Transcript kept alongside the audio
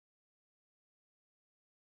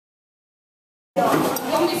Well,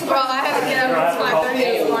 I have to get up at 5:30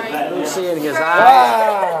 this morning. You see it in his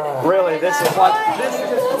eyes. Really, this is what.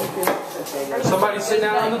 Somebody sit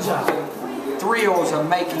down on the job. Thrills of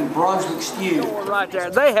making Brunswick stew. Right there.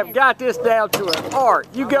 They have got this down to an art.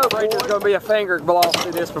 You go, there's going to be a finger belongs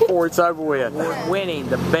to this before it's over with. We're winning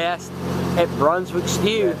the best at Brunswick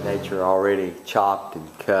stew. Nature already chopped and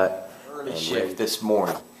cut and shift this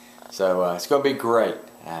morning. So it's going to be great.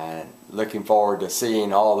 Looking forward to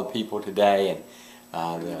seeing all the people today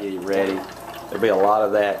and getting ready. There'll be a lot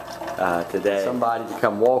of that today. Somebody to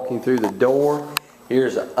come walking through the door.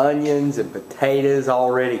 Here's the onions and potatoes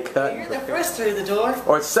already cut. You're the first through the door.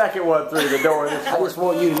 Or the second one through the door. I just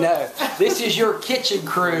want you to know, this is your kitchen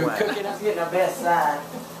crew cooking up. Getting our best side.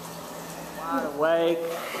 Wide awake.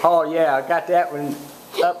 Oh yeah, I got that one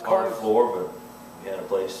up Hard close. floor, but you had a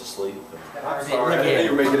place to sleep. Sorry, I knew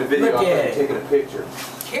you were making a video of it, taking a picture.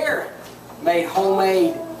 Karen made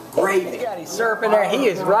homemade gravy. He got his syrup in there. He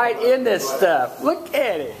is right in this stuff. Look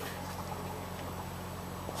at it.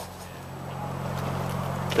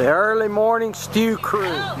 The early morning stew crew. Oh,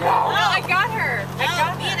 I got her. I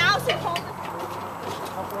got me and Allison home.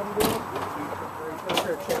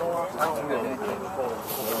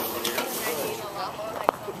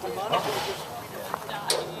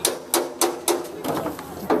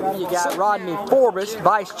 You got Rodney Forbes,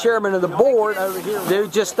 vice chairman of the board over here.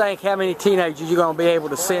 Dude, just think how many teenagers you're going to be able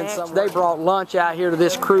to send some. They brought lunch out here to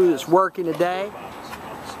this crew that's working today.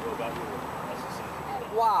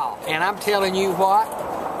 Wow. And I'm telling you what.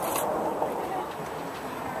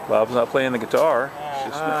 Bob's not playing the guitar.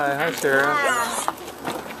 Hi, Sarah.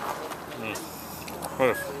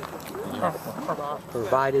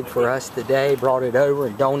 Provided for us today, brought it over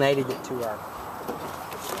and donated it to our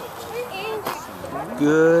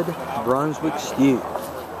good Brunswick stew.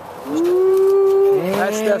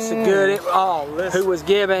 That stuff's so good. Who was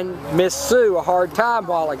giving Miss Sue a hard time a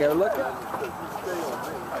while ago. Look at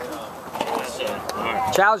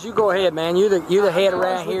Charles, you go ahead, man. You're the head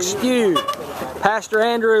around here. Stew. Pastor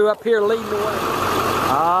Andrew up here leading the way.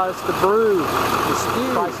 Ah, it's the brew. The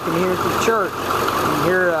stew. Christ can hear it at the church. You can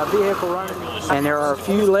hear a vehicle running. And there are a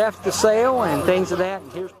few left to sell and things of that.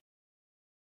 And here's